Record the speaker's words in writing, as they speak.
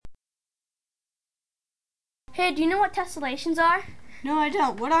Hey, do you know what tessellations are? No, I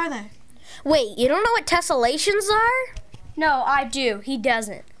don't. What are they? Wait, you don't know what tessellations are? No, I do. He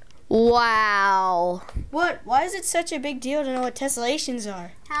doesn't. Wow. What? Why is it such a big deal to know what tessellations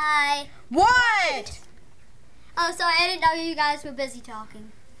are? Hi. What? Oh, sorry, I didn't know you guys were busy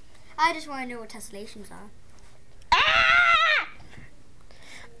talking. I just want to know what tessellations are.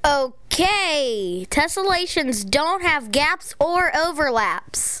 Okay, tessellations don't have gaps or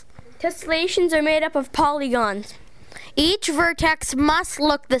overlaps. Tessellations are made up of polygons. Each vertex must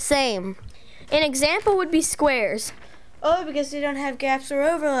look the same. An example would be squares. Oh, because they don't have gaps or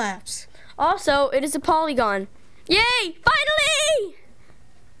overlaps. Also, it is a polygon. Yay! Finally!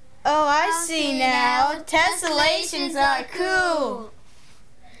 Oh, I see now. Tessellations are cool.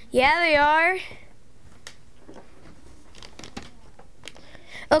 Yeah, they are.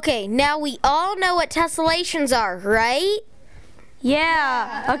 Okay, now we all know what tessellations are, right?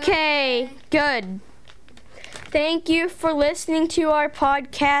 Yeah. Okay, good. Thank you for listening to our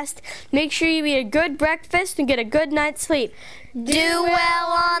podcast. Make sure you eat a good breakfast and get a good night's sleep. Do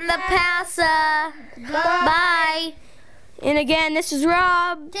well on the PASA. Bye. And again, this is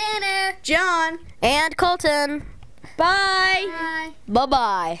Rob. Tanner. John. And Colton. Bye. Bye.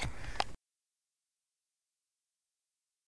 Bye-bye.